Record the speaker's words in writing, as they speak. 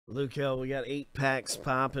Luke L, we got 8 packs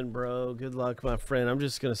popping, bro. Good luck, my friend. I'm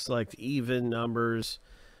just going to select even numbers.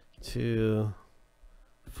 2,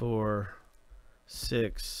 4,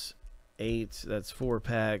 6, 8. That's 4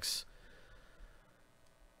 packs.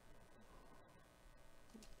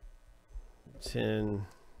 10,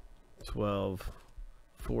 12,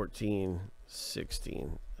 14,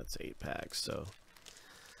 16. That's 8 packs. So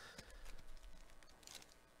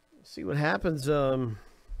see what happens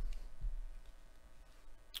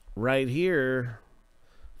right here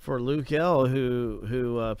for Luke L,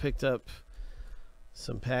 who picked up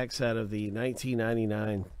some packs out of the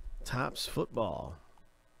 1999 Topps football.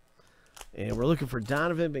 And we're looking for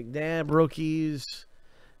Donovan McNabb rookies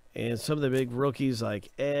and some of the big rookies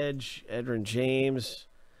like Edge, Edgerrin James.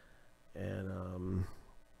 And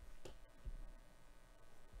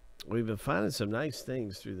we've been finding some nice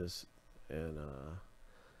things through this. And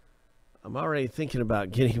I'm already thinking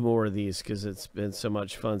about getting more of these because it's been so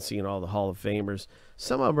much fun seeing all the Hall of Famers.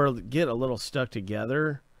 Some of them get a little stuck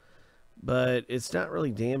together, but it's not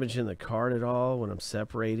really damaging the card at all when I'm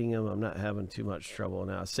separating them. I'm not having too much trouble.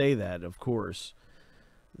 Now, I say that, of course.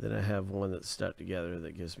 Then I have one that's stuck together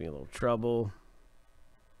that gives me a little trouble.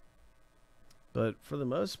 But for the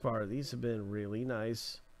most part, these have been really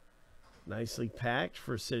nice. Nicely packed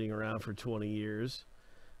for sitting around for 20 years.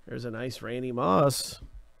 There's a nice Randy Moss.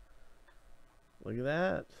 Look at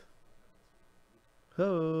that.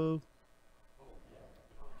 Ho.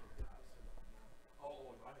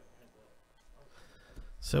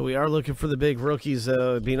 So we are looking for the big rookies,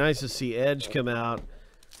 though. It'd be nice to see Edge come out.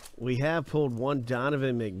 We have pulled one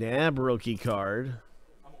Donovan McNabb rookie card.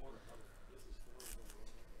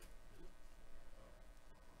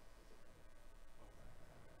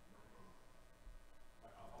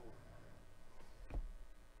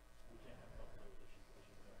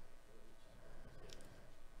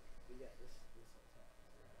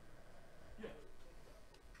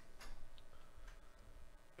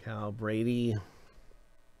 Kyle Brady,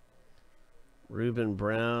 Reuben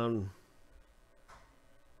Brown,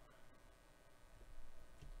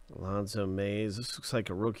 Alonzo Mays. This looks like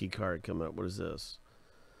a rookie card coming up. What is this?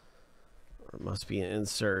 Or it must be an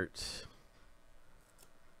insert.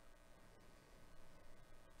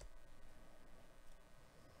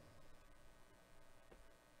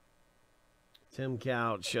 Tim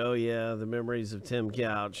Couch. Oh, yeah, the memories of Tim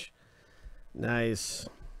Couch. Nice.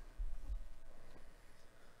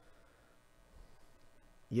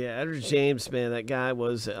 Yeah, Edgerrin James, man, that guy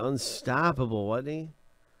was unstoppable, wasn't he?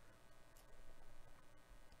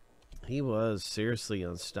 He was seriously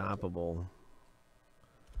unstoppable.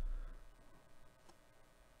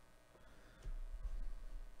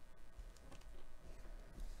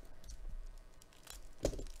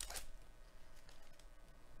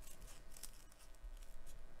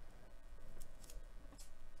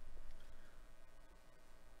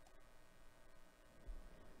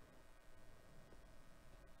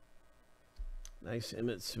 Nice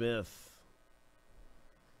Emmitt Smith.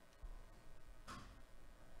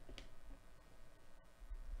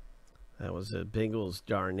 That was a Bengals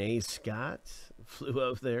Darnay Scott. Flew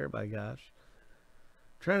over there, by gosh.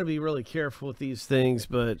 Trying to be really careful with these things,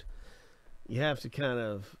 but you have to kind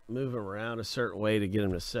of move them around a certain way to get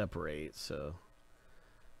them to separate. So,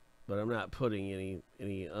 but I'm not putting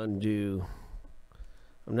any undue.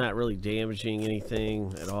 I'm not really damaging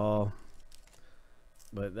anything at all.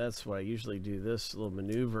 But that's what I usually do, this little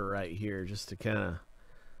maneuver right here, just to kind of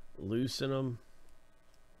loosen them.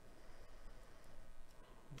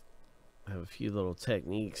 I have a few little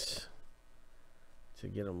techniques to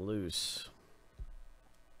get them loose.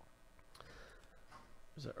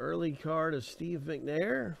 There's an early card of Steve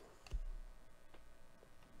McNair.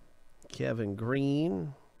 Kevin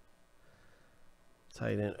Green.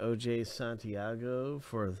 Tight end O.J. Santiago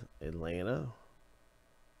for Atlanta.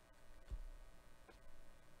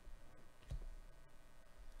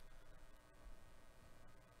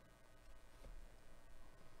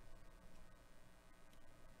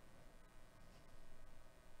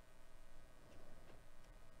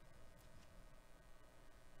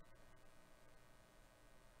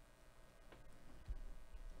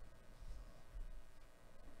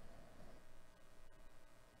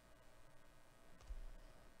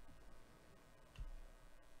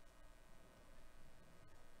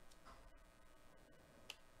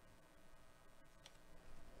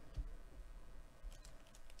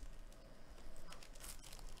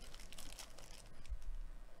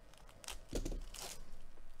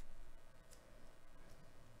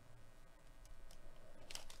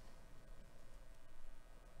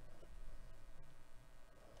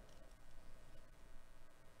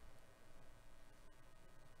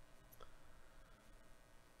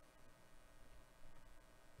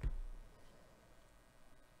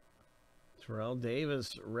 Terrell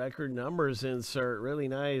Davis, record numbers insert. Really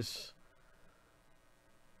nice.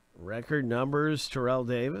 Record numbers, Terrell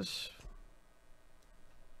Davis.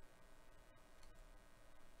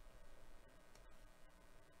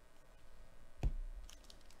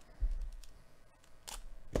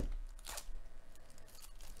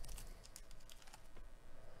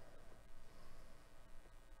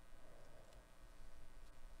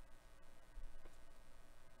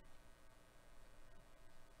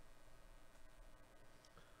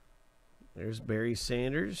 There's Barry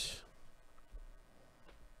Sanders.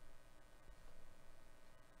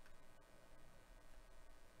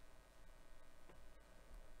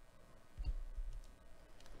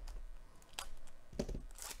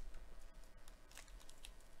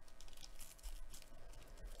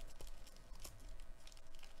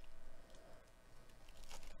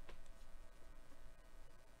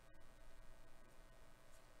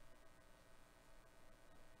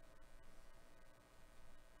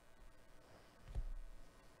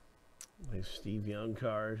 Nice Steve Young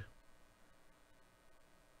card.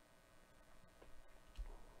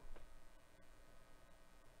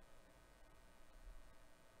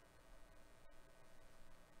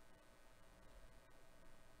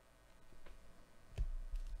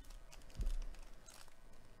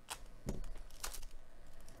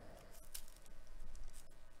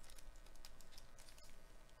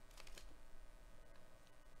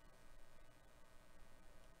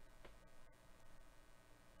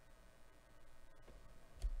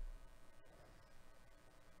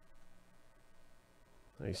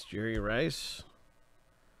 Nice Jerry Rice.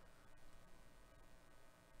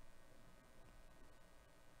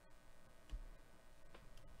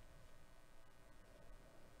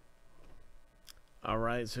 All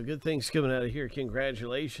right, so good things coming out of here.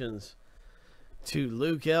 Congratulations to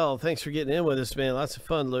Luke L. Thanks for getting in with us, man. Lots of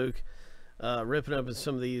fun, Luke. Ripping up in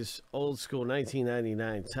some of these old school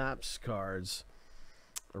 1999 Topps cards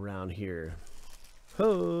around here.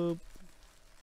 Hope.